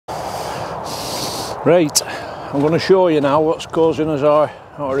Right, I'm going to show you now what's causing us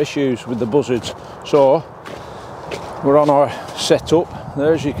our issues with the buzzards. So, we're on our setup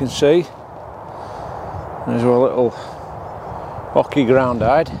there, as you can see. There's our little Hokki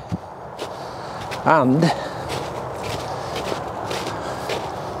ground-eyed, and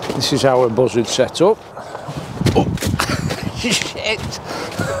this is our buzzard setup. Oh, shit!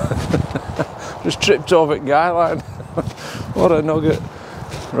 Just tripped over the guy line. What a nugget!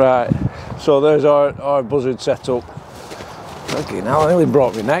 Right, so there's our buzzard setup. Okay, now I nearly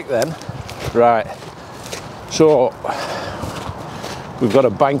broke my neck then. Right, so we've got a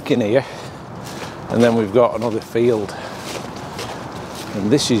bank in here, and then we've got another field,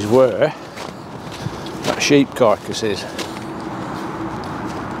 and this is where that sheep carcass is.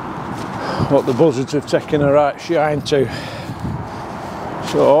 What the buzzards have taken a right shine to.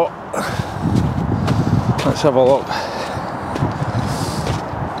 So let's have a look.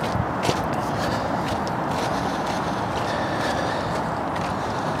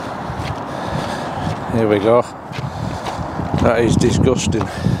 Here we go. That is disgusting.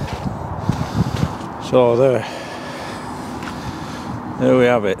 So there we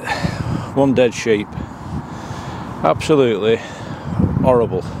have it. One dead sheep. Absolutely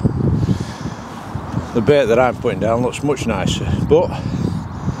horrible. The bait that I'm putting down looks much nicer, but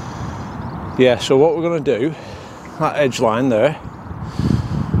yeah, so what we're going to do, that edge line there,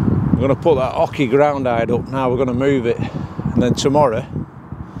 we're going to put that Hokki ground-eyed up. Now we're going to move it, and then tomorrow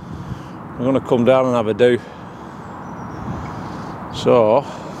we're going to come down and have a do. So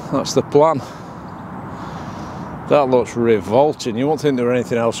that's the plan. That looks revolting. You won't think there were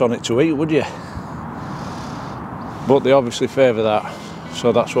anything else on it to eat, would you? But they obviously favour that,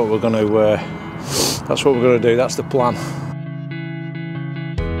 so that's what we're going to do. That's the plan.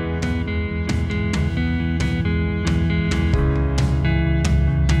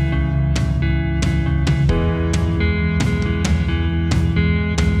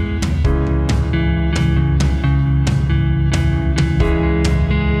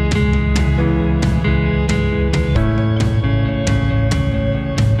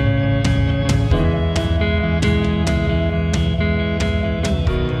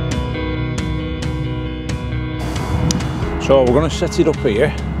 So we're going to set it up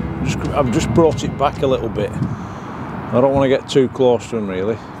here. I've just brought it back a little bit. I don't want to get too close to them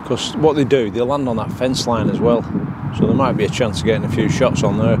really, because what they do, they land on that fence line as well. So there might be a chance of getting a few shots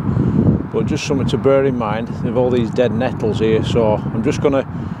on there. But just something to bear in mind, they've all these dead nettles here, so I'm just going to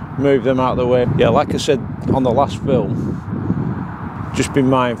move them out of the way. Yeah, like I said on the last film, just be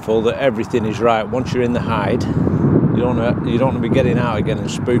mindful that everything is right. Once you're in the hide, you don't want to be getting out again and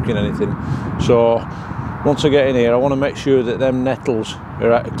spooking anything. So once I get in here, I want to make sure that them nettles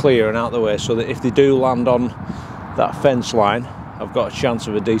are clear and out of the way, so that if they do land on that fence line, I've got a chance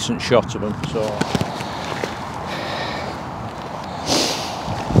of a decent shot of them. So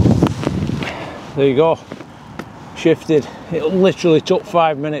there you go, shifted. It literally took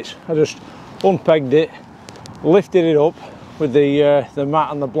 5 minutes. I just unpegged it, lifted it up with the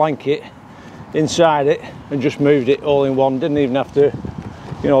mat and the blanket inside it, and just moved it all in one. Didn't even have to,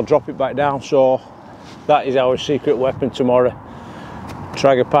 drop it back down. So that is our secret weapon tomorrow.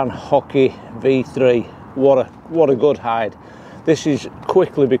 Tragopan Hokki V3. What a good hide. This is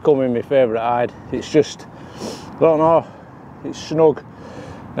quickly becoming my favourite hide. It's just, I don't know, it's snug,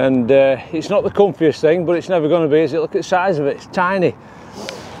 and it's not the comfiest thing, but it's never going to be, is it? Look at the size of it, it's tiny,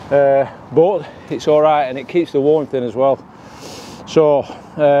 but it's alright, and it keeps the warmth in as well. So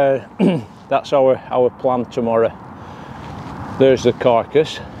that's our plan tomorrow. There's the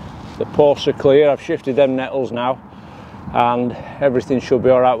carcass. The posts are clear. I've shifted them nettles now, and everything should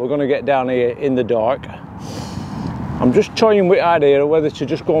be all right. We're going to get down here in the dark. I'm just toying with the idea of whether to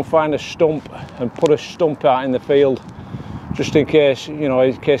just go and find a stump and put a stump out in the field, just in case,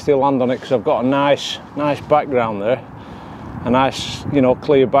 in case they land on it, because I've got a nice background there, a nice,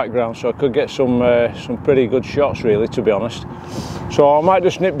 clear background, so I could get some pretty good shots, really, to be honest. So I might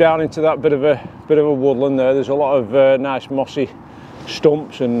just nip down into that bit of a woodland there. There's a lot of nice mossy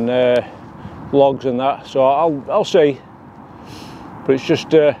stumps and logs and that, so I'll see. But it's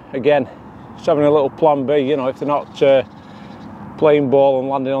just again, it's having a little plan B. If they're not playing ball and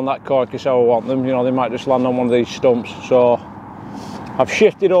landing on that carcass how I want them, they might just land on one of these stumps. So I've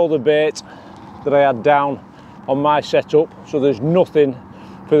shifted all the bait that I had down on my setup, so there's nothing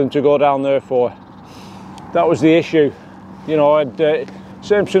for them to go down there for. That was the issue. I had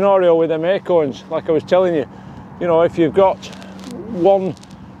same scenario with them acorns, like I was telling you. If you've got one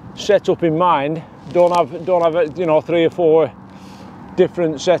setup in mind, don't have 3 or 4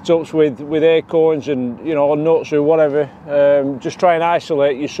 different setups with acorns and nuts or whatever. Just try and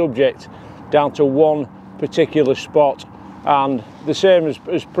isolate your subject down to one particular spot. And the same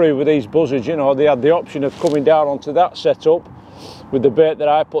as proved with these buzzards, you know, they had the option of coming down onto that setup with the bait that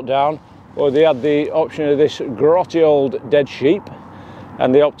I put down, or they had the option of this grotty old dead sheep,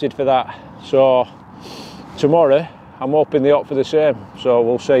 and they opted for that. So tomorrow I'm hoping they opt for the same, so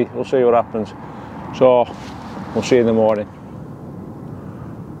we'll see what happens. So we'll see you in the morning.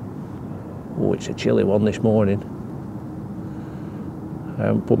 Oh, it's a chilly one this morning. I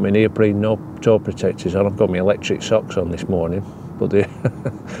haven't put my neoprene toe protectors on. I've got my electric socks on this morning, but they're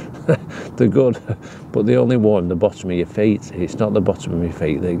good, but they only warm the bottom of your feet. It's not the bottom of my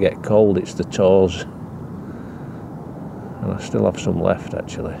feet, they get cold, it's the toes. And I still have some left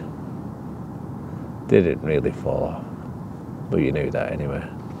actually. They didn't really fall off, but you knew that anyway.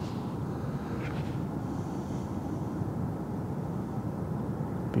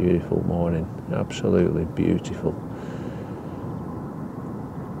 Beautiful morning, absolutely beautiful.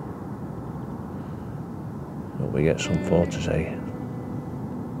 Hope we get some photos, eh?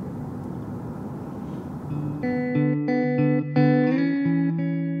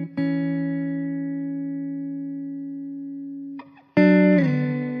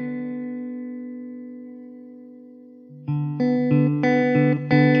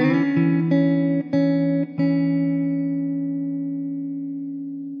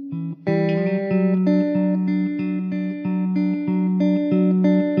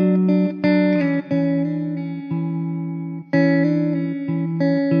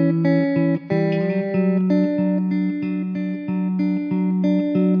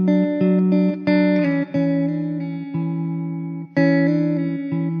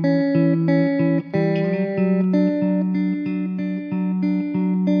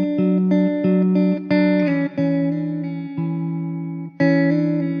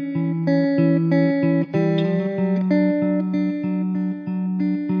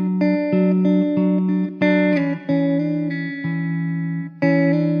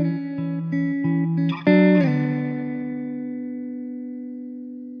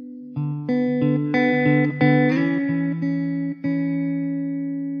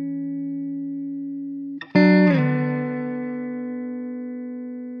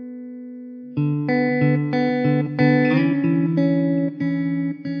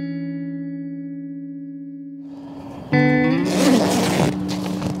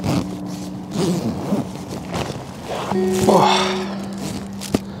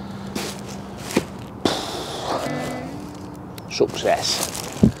 Success.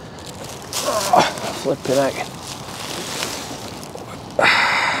 Oh, flipping heck.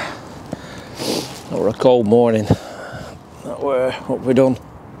 That were a cold morning. What have we done?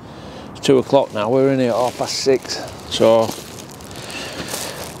 It's 2 o'clock now, we're in here at 6:30. So,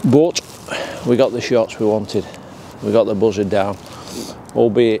 but we got the shots we wanted. We got the buzzard down,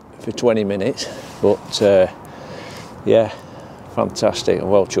 albeit for 20 minutes, but yeah, fantastic. I'm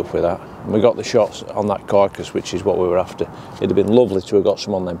well chuffed with that. And we got the shots on that carcass, which is what we were after. It'd have been lovely to have got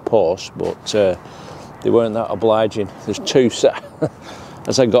some on them posts, but they weren't that obliging. There's two set.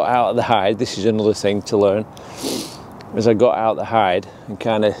 As I got out of the hide, this is another thing to learn. As I got out of the hide and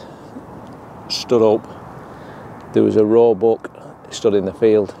kind of stood up, there was a roebuck stood in the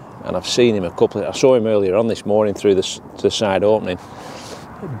field, and I've seen him I saw him earlier on this morning through the side opening.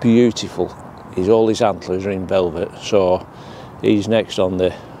 Beautiful. All his antlers are in velvet, so he's next on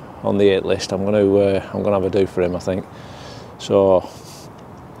the 8 list. I'm gonna have a do for him, I think. So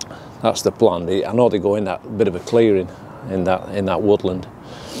that's the plan. I know they go in that bit of a clearing in that woodland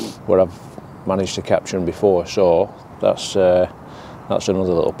where I've managed to capture him before. So that's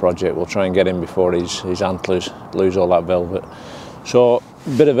another little project. We'll try and get him before his antlers lose all that velvet. So a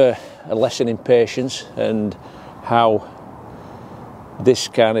bit of a lesson in patience and how this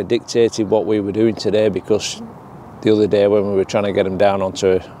kind of dictated what we were doing today, because the other day when we were trying to get them down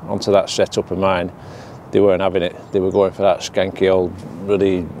onto that setup of mine, they weren't having it. They were going for that skanky old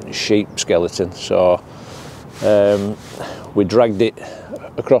ruddy sheep skeleton. So we dragged it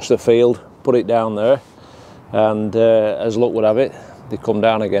across the field, put it down there, and as luck would have it, they come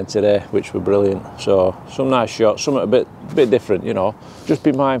down again today, which were brilliant. So some nice shots, something a bit different, you know. Just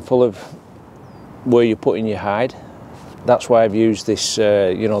be mindful of where you're putting your hide. That's why I've used this,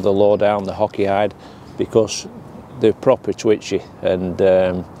 you know, the low down, the Hokki hide, because they're proper twitchy, and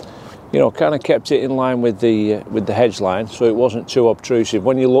you know, kind of kept it in line with the hedge line, so it wasn't too obtrusive.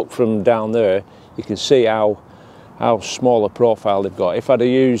 When you look from down there, you can see how small a profile they've got. If I'd have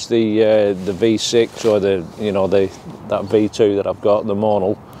used the V6 or that V2 that I've got, the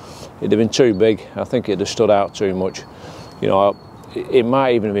Monal, it'd have been too big. I think it'd have stood out too much. You know, it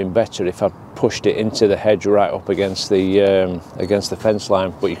might even have been better if I'd pushed it into the hedge right up against the fence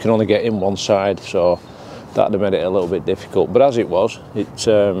line, but you can only get in one side, so that made it a little bit difficult. But as it was, it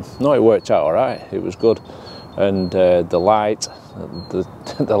worked out all right. It was good, and the light's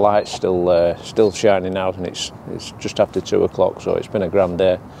still shining out, and it's just after 2 o'clock, so it's been a grand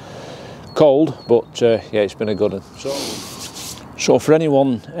day. Cold, but yeah, it's been a good one. So for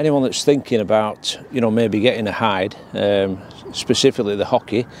anyone that's thinking about, you know, maybe getting a hide, specifically the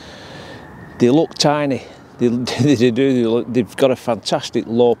Hokki, they look tiny. They've got a fantastic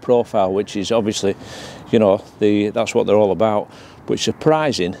low profile, which is obviously, you know, that's what they're all about. But it's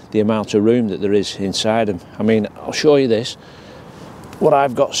surprising the amount of room that there is inside them. I mean, I'll show you this, what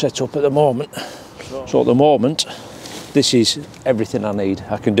I've got set up at the moment. So at the moment, this is everything I need.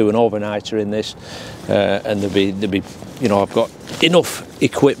 I can do an overnighter in this, and there'll be, you know, I've got enough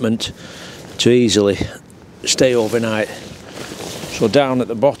equipment to easily stay overnight. So down at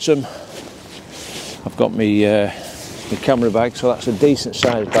the bottom, I've got my camera bag, so that's a decent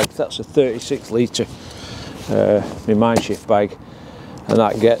sized bag. That's a 36 litre my Mindshift bag, and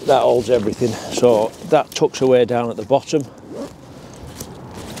that holds everything. So that tucks away down at the bottom.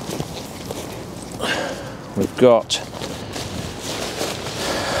 I've got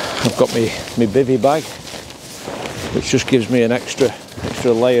my bivvy bag, which just gives me an extra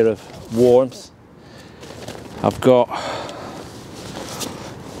layer of warmth. I've got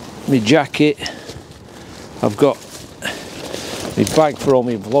my jacket. I've got my bag for all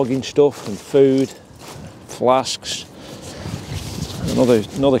my vlogging stuff and food, flasks,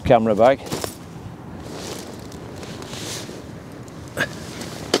 another camera bag.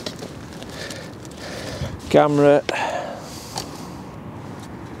 Camera.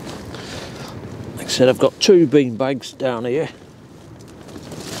 Like I said, I've got 2 bean bags down here.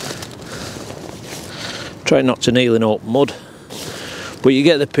 Try not to kneel in open mud, but you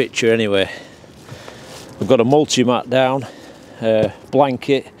get the picture anyway. I've got a multi-mat down,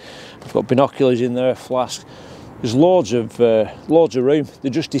 blanket, I've got binoculars in there, flask. There's loads of room. They're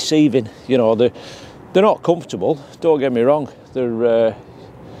just deceiving, you know. They're not comfortable, don't get me wrong. They're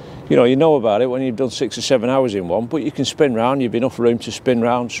you know about it when you've done 6 or 7 hours in one, but you can spin round. You've enough room to spin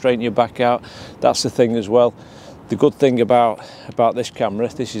round, straighten your back out. That's the thing as well. The good thing about this camera,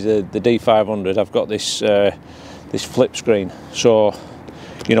 this is the D500. I've got this flip screen, so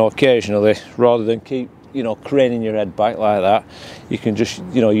you know, occasionally, rather than keep, you know, craning your head back like that, you can just,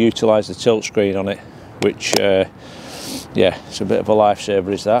 you know, utilise the tilt screen on it, which yeah, it's a bit of a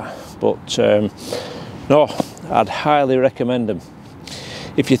lifesaver, is that. But no, I'd highly recommend them.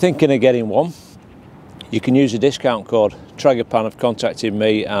 If you're thinking of getting one, you can use a discount code. Tragopan have contacted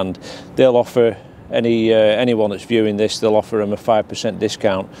me, and they'll offer anyone that's viewing this, they'll offer them a 5%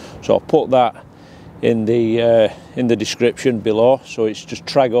 discount. So I'll put that in the description below. So it's just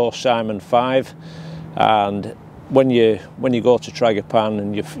Trago Simon 5, and when you go to Tragopan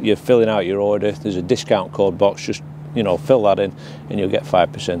and you're filling out your order, there's a discount code box. Just, you know, fill that in and you'll get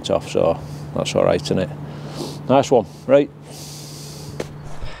 5% off. So that's all right, isn't it? Nice one, right?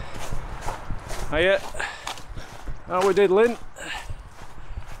 Hiya. How we did, Lynn?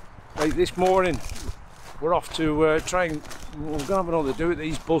 Right, this morning we're off to we're going to have another do at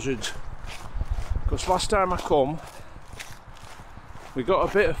these Buzzards, because last time I come we got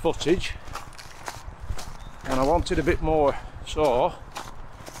a bit of footage and I wanted a bit more, so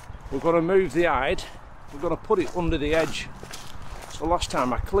we're going to move the hide. We're going to put it under the edge. So last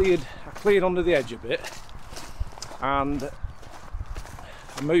time I cleared under the edge a bit, and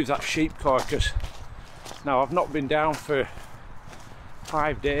I moved that sheep carcass. Now I've not been down for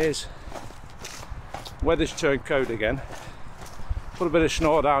 5 days. Weather's turned cold again. Put a bit of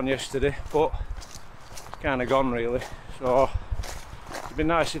snow down yesterday, but it's kind of gone really. So it'd be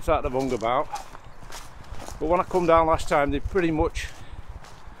nice if that had hung about. But when I come down last time, they pretty much,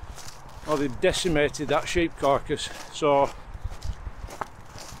 they decimated that sheep carcass. So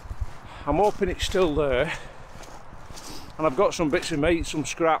I'm hoping it's still there. And I've got some bits of meat, some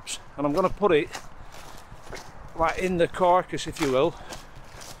scraps, and I'm going to put it like in the carcass, if you will,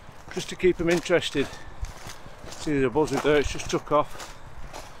 just to keep them interested. See, there's a buzzard there, it's just took off,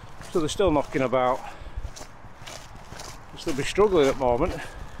 so they're still knocking about. They'll be struggling at the moment.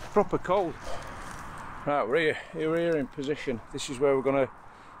 Proper cold. Right, we're here in position. This is where we're gonna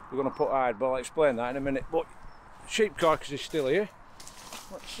put hide, but I'll explain that in a minute. But sheep carcass is still here.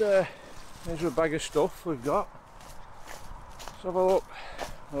 Here's a bag of stuff we've got. Let's have a look.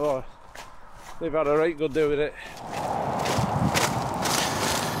 Oh, they've had a right good do with it.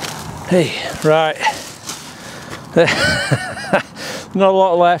 Hey, right. Not a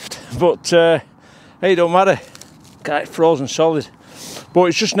lot left, but hey, don't matter. Got it frozen solid. but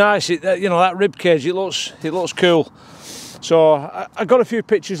it's just nice. You know, that rib cage, it looks cool. So I got a few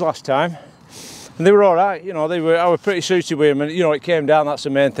pictures last time, and they were all right. You know, I was pretty suited with them, and you know, it came down. That's the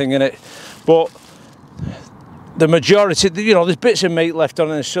main thing in it. But the majority, you know, there's bits of meat left on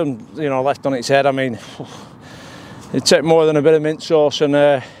it, and some, you know, left on its head. I mean, it'd take more than a bit of mint sauce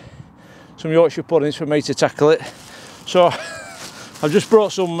and some Yorkshire puddings for me to tackle it. So I've just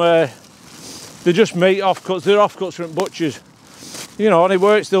brought some. They're just meat offcuts. They're offcuts from butchers. You know, and it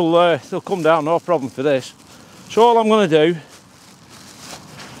works. They'll come down, no problem for this. So all I'm going to do,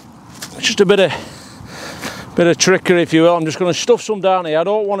 just a bit of trickery, if you will. I'm just going to stuff some down here. I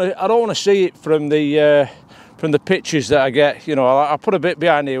don't want to see it from the pictures that I get. You know, I put a bit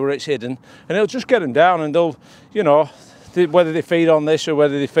behind here where it's hidden, and it'll just get them down, and they'll, you know, whether they feed on this or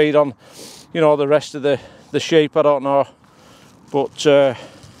whether they feed on, you know, the rest of the sheep, I don't know, but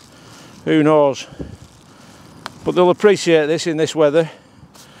who knows. But they'll appreciate this in this weather,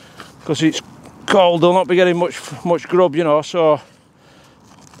 because it's cold. They'll not be getting much grub, you know. So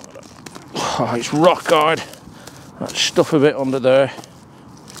it's rock hard. Let's stuff a bit under there,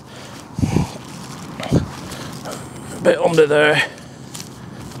 a bit under there.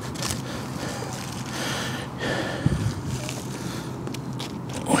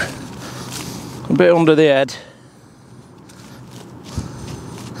 A bit under the head.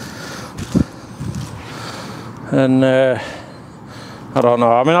 And I don't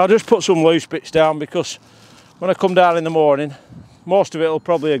know, I mean, I'll just put some loose bits down, because when I come down in the morning, most of it will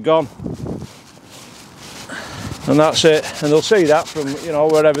probably have gone, and that's it. And they'll see that from, you know,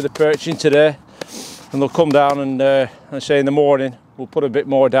 wherever they're perching today, and they'll come down and say in the morning we'll put a bit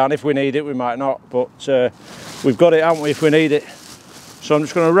more down. If we need it, we might not, but we've got it, haven't we, if we need it. So I'm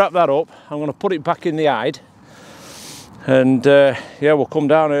just going to wrap that up. I'm going to put it back in the hide, and yeah, we'll come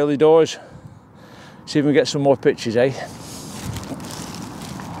down early doors, see if we can get some more pictures, eh?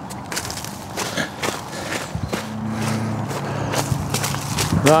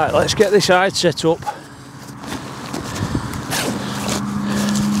 Right, let's get this hide set up.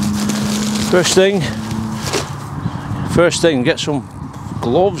 First thing, get some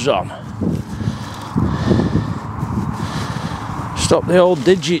gloves on. Stop the old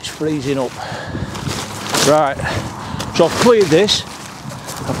digits freezing up. Right, so I've cleared this.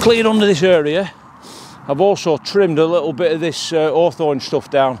 I've cleared under this area. I've also trimmed a little bit of this hawthorn stuff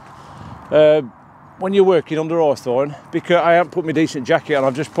down. When you're working under hawthorn, because I haven't put my decent jacket on,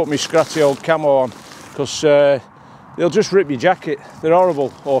 I've just put my scratchy old camo on, because they'll just rip your jacket. They're horrible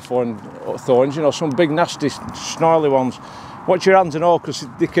hawthorns, you know, some big nasty snarly ones. Watch your hands and all, because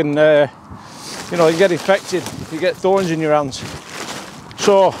they can, you know, they get infected if you get thorns in your hands.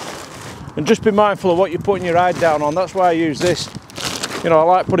 So, and just be mindful of what you're putting your hide down on. That's why I use this. You know, I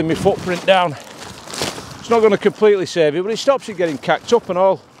like putting my footprint down. It's not going to completely save it, but it stops it getting cacked up and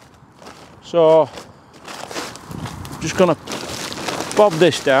all. So, just going to bob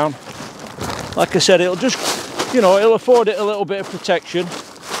this down. Like I said, it'll just, you know, it'll afford it a little bit of protection.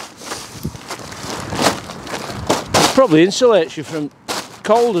 It probably insulates you from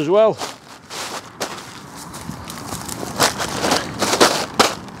cold as well.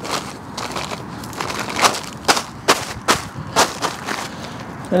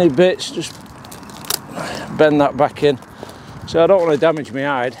 Any bits, just bend that back in. So I don't want to damage my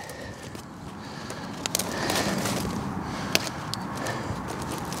hide.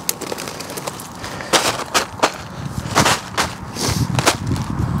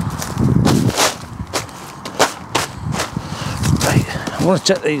 Right, I'm going to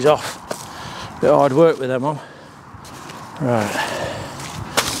take these off. Bit hard work with them on. Right.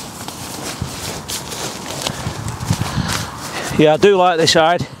 Yeah, I do like this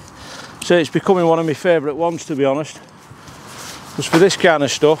hide. So it's becoming one of my favourite ones, to be honest. Because for this kind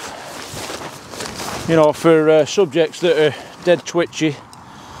of stuff, you know, for subjects that are dead twitchy,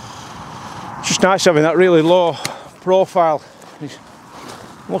 it's just nice having that really low profile.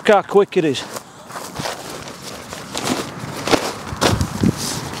 Look how quick it is.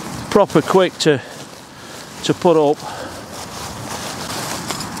 Proper quick to put up.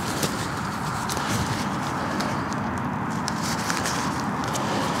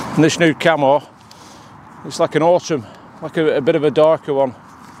 And this new camo, it's like an autumn, like a bit of a darker one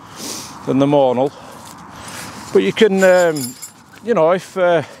than the Mornal. But you can, you know, if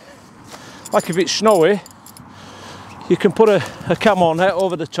like if it's snowy, you can put a camo net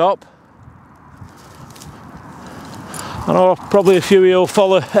over the top. I know probably a few of you will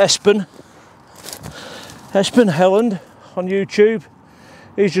follow Espen Helland on YouTube.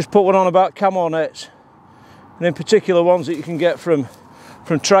 He's just put one on about camo nets, and in particular ones that you can get from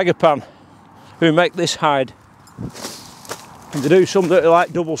Tragopan, who make this hide. And they do some that are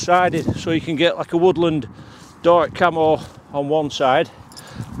like double-sided, so you can get like a woodland dark camo on one side,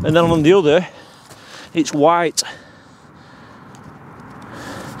 and then on the other it's white.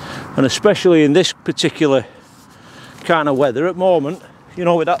 And especially in this particular kind of weather at the moment, you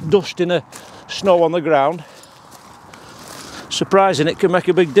know, with that dust in the snow on the ground, surprising it can make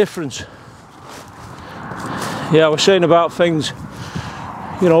a big difference. Yeah, I was saying about things,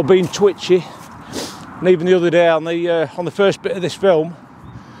 you know, being twitchy, and even the other day on the first bit of this film,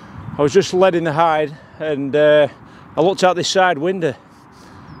 I was just leading the hide, and I looked out this side window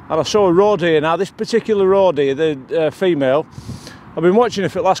and I saw a roe deer. Now this particular roe deer, the female, I've been watching her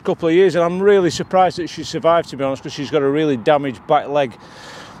for the last couple of years, and I'm really surprised that she survived, to be honest, because she's got a really damaged back leg.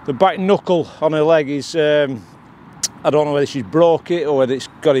 The back knuckle on her leg is, I don't know whether she's broke it or whether it's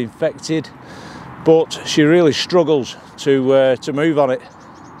got infected, but she really struggles to move on it.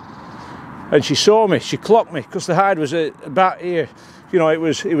 And she saw me, she clocked me, because the hide was about here. You know, it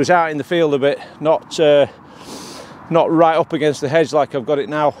was out in the field a bit, not right up against the hedge like I've got it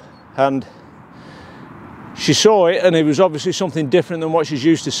now. And she saw it, and it was obviously something different than what she's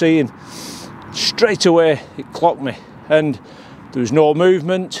used to seeing. Straight away it clocked me, and there was no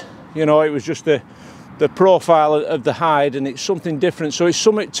movement. You know, it was just the profile of the hide, and it's something different. So it's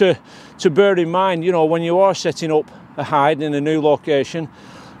something to bear in mind, you know, when you are setting up a hide in a new location.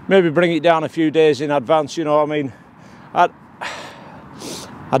 Maybe bring it down a few days in advance, you know. I mean, I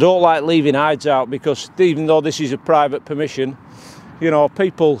don't like leaving hides out, because even though this is a private permission, you know,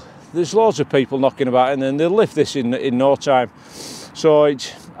 there's loads of people knocking about, and then they'll lift this in no time. So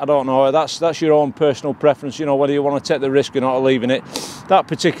I don't know, that's your own personal preference, you know, whether you want to take the risk or not of leaving it. That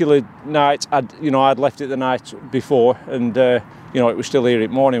particular night, I'd left it the night before, and you know, it was still here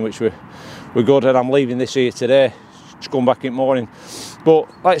in the morning, which were good, and I'm leaving this here today, just going back in the morning. But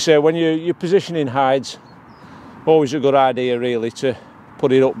like I say, when you're positioning hides, always a good idea really to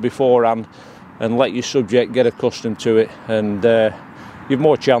put it up beforehand and let your subject get accustomed to it, and you've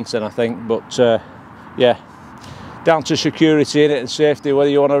more chance then, I think. But yeah, down to security in it and safety, whether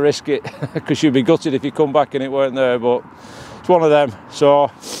you want to risk it, because you'd be gutted if you come back and it weren't there. But it's one of them.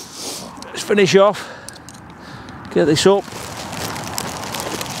 So let's finish off, get this up.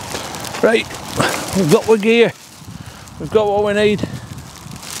 Right, we've got our gear, we've got what we need.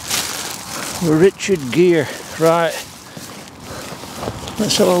 Richard gear. Right,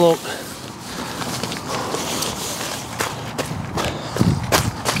 let's have a look.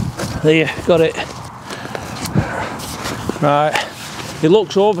 There, got it. Right, it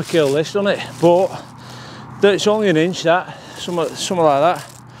looks overkill this, doesn't it? But it's only an inch, that, something like that.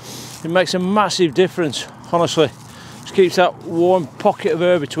 It makes a massive difference, honestly. Just keeps that warm pocket of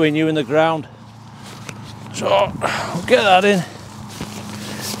air between you and the ground. So, we'll get that in.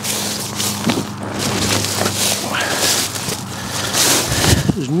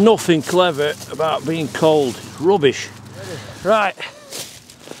 There's nothing clever about being cold. It's rubbish. Right.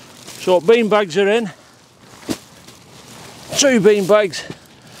 So bean bags are in. 2 bean bags.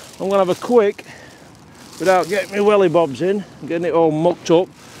 I'm going to have a quick, without getting my welly bobs in, getting it all mucked up,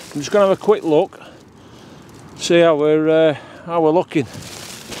 I'm just going to have a quick look, see how we're looking.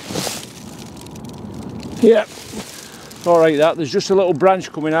 Yeah, alright that. There's just a little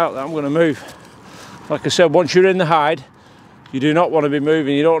branch coming out that I'm going to move. Like I said, once you're in the hide, you do not want to be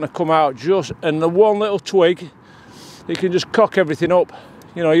moving. You don't want to come out just, and the one little twig, you can just cock everything up.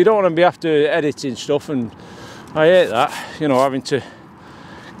 You know, you don't want to be after editing stuff, and I hate that, you know, having to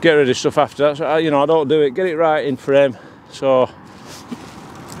get rid of stuff after that. So, I don't do it. Get it right in frame. So,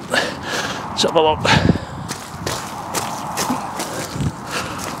 let's have a look.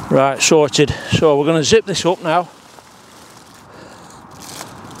 Right, sorted. So we're going to zip this up now.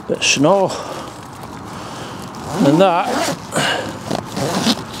 Bit of snow. And that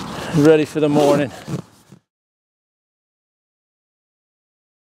is ready for the morning.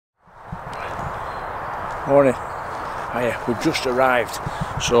 Morning. Hiya, we've just arrived,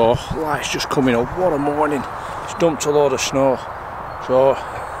 so light's just coming up. What a morning. It's dumped a load of snow, so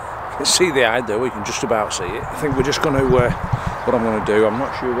you can see the hide there, we can just about see it. I think we're just going to, what I'm going to do, I'm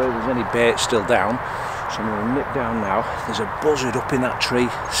not sure whether there's any bait still down, so I'm going to nip down now. There's a buzzard up in that tree,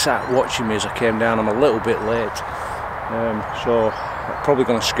 sat watching me as I came down. I'm a little bit late, so I'm probably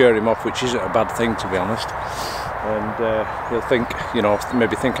going to scare him off, which isn't a bad thing, to be honest. And he'll think,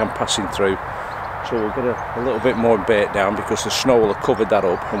 maybe think I'm passing through. So we'll get a little bit more bait down, because the snow will have covered that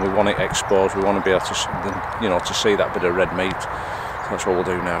up, and we want it exposed. We want to be able to, to see that bit of red meat. So that's what we'll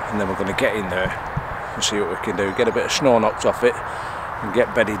do now. And then we're going to get in there and see what we can do. Get a bit of snow knocked off it and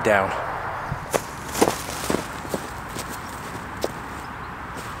get bedded down.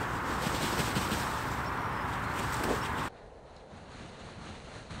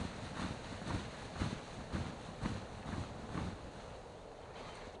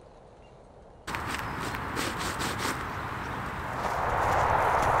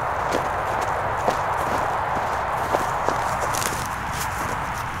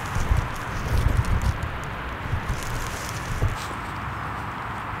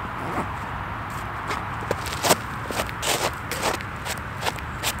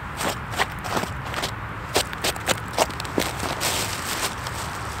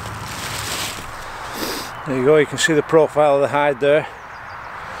 you go, you can see the profile of the hide there.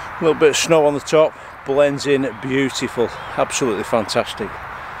 A little bit of snow on the top, blends in beautiful, absolutely fantastic.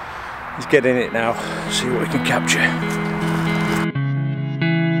 He's getting it now, see what we can capture.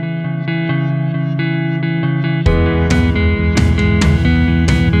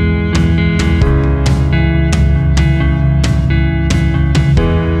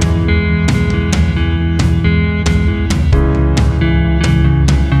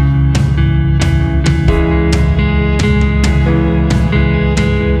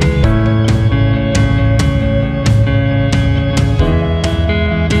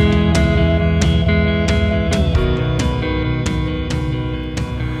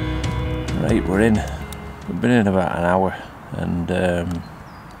 We've been in about an hour, and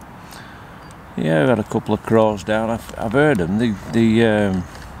yeah, we've had a couple of crows down. I've heard them.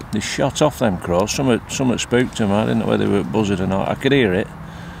 They shot off them crows. Some spooked them. I didn't know whether they were buzzard or not. I could hear it.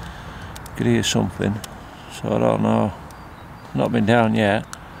 I could hear something. So I don't know. Not been down yet.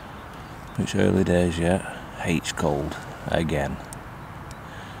 It's early days yet. Hate's cold again.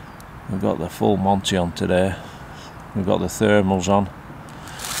 We've got the full Monty on today. We've got the thermals on.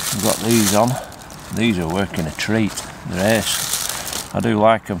 We've got these on. These are working a treat. They're ace. I do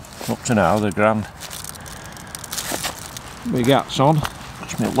like them. Up to now, they're grand. We got on.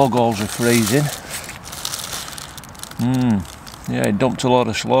 Because my lug holes are freezing. Yeah, he dumped a load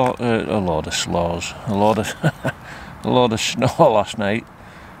of snow last night,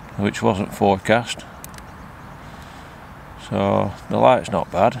 which wasn't forecast. So the light's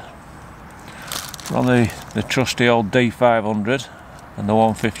not bad. We're on the trusty old D500 and the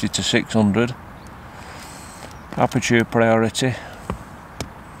 150 to 600. Aperture priority.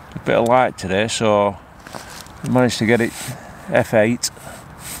 A bit of light today, so we managed to get it f8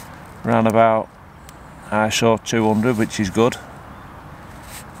 around about ISO 200, which is good.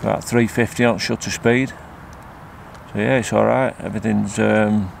 About 350 on shutter speed. So yeah, it's all right. Everything's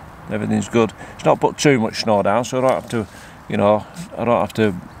good. It's not put too much snow down, so I don't have to, you know, I don't have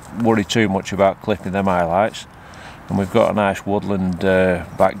to worry too much about clipping them highlights. And we've got a nice woodland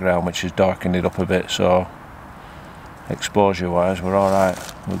background, which has darkened it up a bit. So exposure wise, we're all right.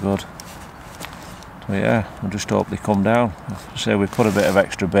 We're good. So yeah, I just hope they come down. So we put a bit of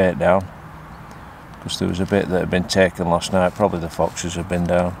extra bait down because there was a bit that had been taken last night. Probably the foxes have been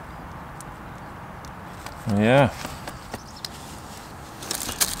down. So yeah.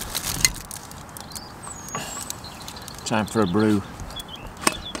 Time for a brew.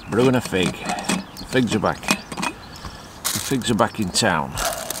 Brew and a fig. The figs are back. The figs are back in town.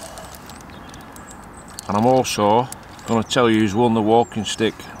 And I'm also going to tell you who's won the walking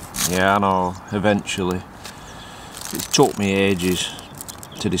stick. Yeah, I know, eventually. It took me ages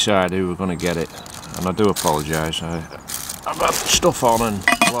to decide who were going to get it. And I do apologise. I've had stuff on and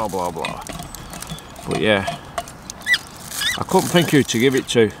blah blah blah. But yeah, I couldn't think who to give it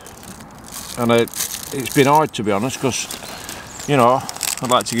to. And it's been hard, to be honest, because, you know, I'd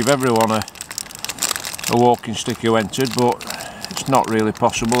like to give everyone a walking stick who entered, but it's not really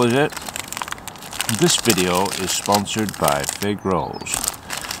possible, is it? This video is sponsored by Fig Rolls.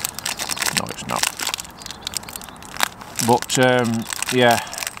 No, it's not. But yeah,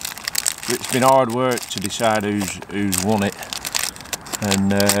 it's been hard work to decide who's won it,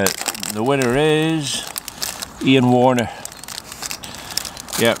 and the winner is Ian Warner.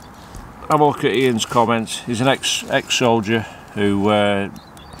 Yep. Have a look at Ian's comments. He's an ex-soldier who, well,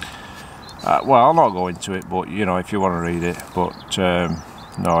 I'll not go into it, but you know, if you want to read it. But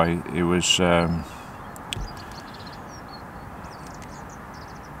no, he was.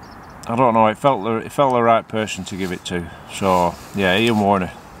 I don't know. It felt the right person to give it to. So yeah, Ian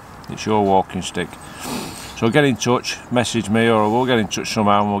Warner, it's your walking stick. So get in touch, message me, or we'll get in touch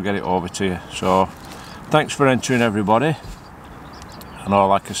somehow and we'll get it over to you. So thanks for entering, everybody. I know,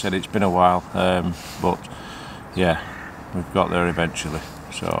 like I said, it's been a while, but yeah, we've got there eventually.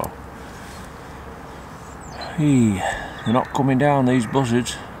 So they're not coming down, these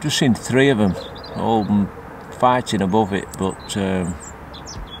buzzards. Just seen 3 of them all fighting above it, but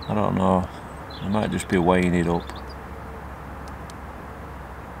I don't know, I might just be weighing it up.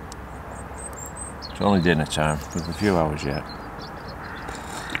 It's only dinner time, we've a few hours yet.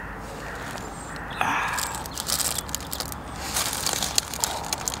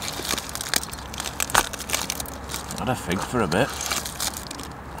 Had a fig for a bit.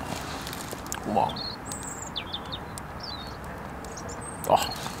 Come on. Oh,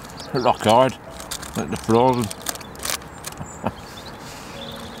 rock hard, like the frozen.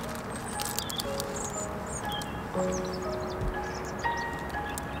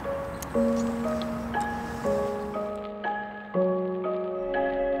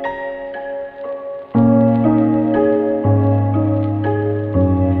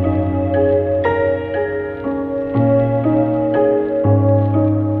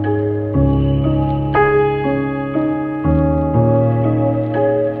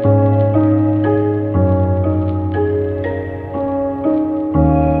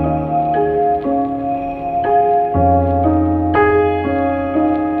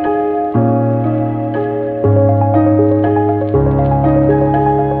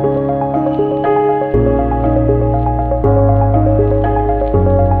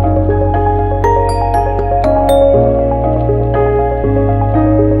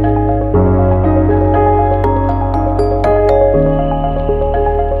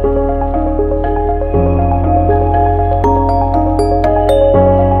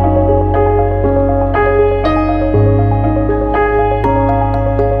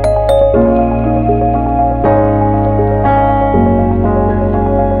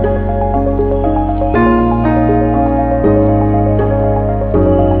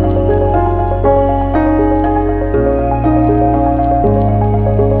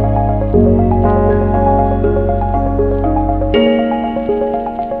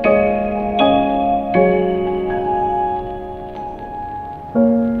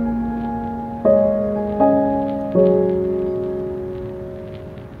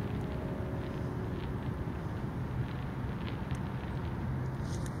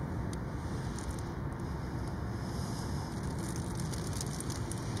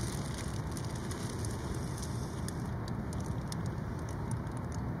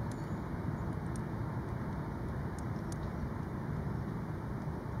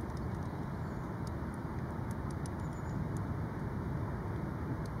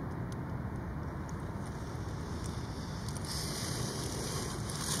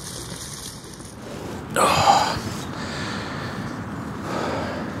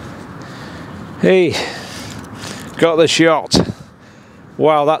 Hey, got the shot.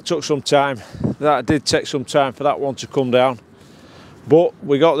 Wow, that took some time. That did take some time for that one to come down, but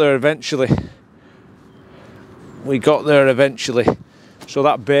we got there eventually. So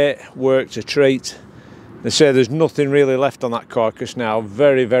that bait worked a treat. They say there's nothing really left on that carcass now,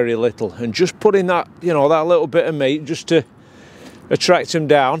 very, very little. And just putting that, you know, that little bit of meat just to attract them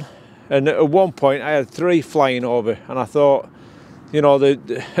down. And at one point I had 3 flying over, and I thought, you know,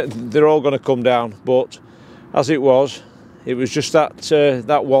 they're all going to come down. But as it was just that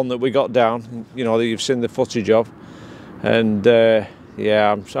that one that we got down, you know, that you've seen the footage of. And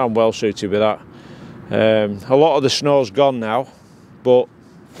yeah, I'm well suited with that. A lot of the snow's gone now, but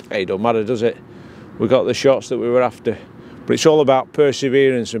hey, it don't matter, does it? We got the shots that we were after. But it's all about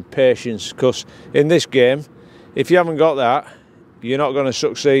perseverance and patience, because in this game, if you haven't got that, you're not going to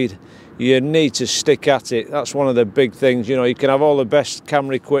succeed. You need to stick at it. That's one of the big things. You know, you can have all the best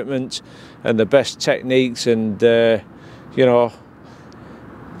camera equipment and the best techniques, and you know,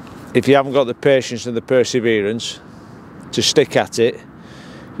 if you haven't got the patience and the perseverance to stick at it,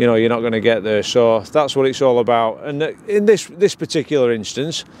 you know, you're not going to get there. So that's what it's all about. And in this particular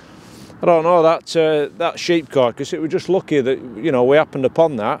instance, I don't know, that sheep carcass, it was just lucky that, you know, we happened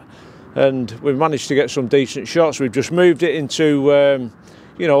upon that, and we've managed to get some decent shots. We've just moved it into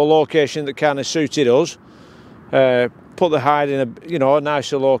you know, a location that kind of suited us, put the hide in a, you know, a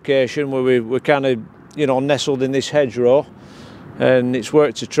nicer location where we're kind of, you know, nestled in this hedgerow, and it's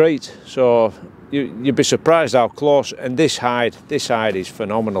worked a treat. So you'd be surprised how close. And this hide is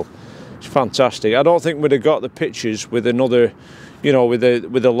phenomenal. It's fantastic. I don't think we'd have got the pictures with another, you know, with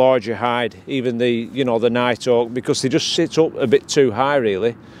a larger hide, even the, you know, the night hawk, because they just sit up a bit too high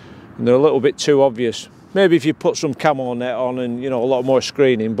really, and they're a little bit too obvious. Maybe if you put some camo net on and, you know, a lot more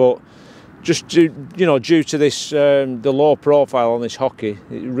screening, but just due to this the low profile on this Hokki,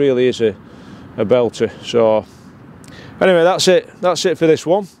 it really is a belter. So anyway, that's it for this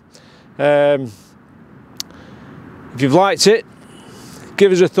one. If you've liked it,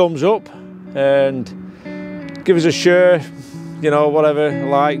 give us a thumbs up and give us a share, you know, whatever,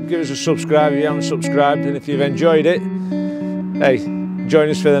 like, give us a subscribe if you haven't subscribed, and if you've enjoyed it, hey, join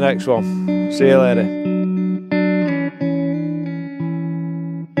us for the next one. See you later.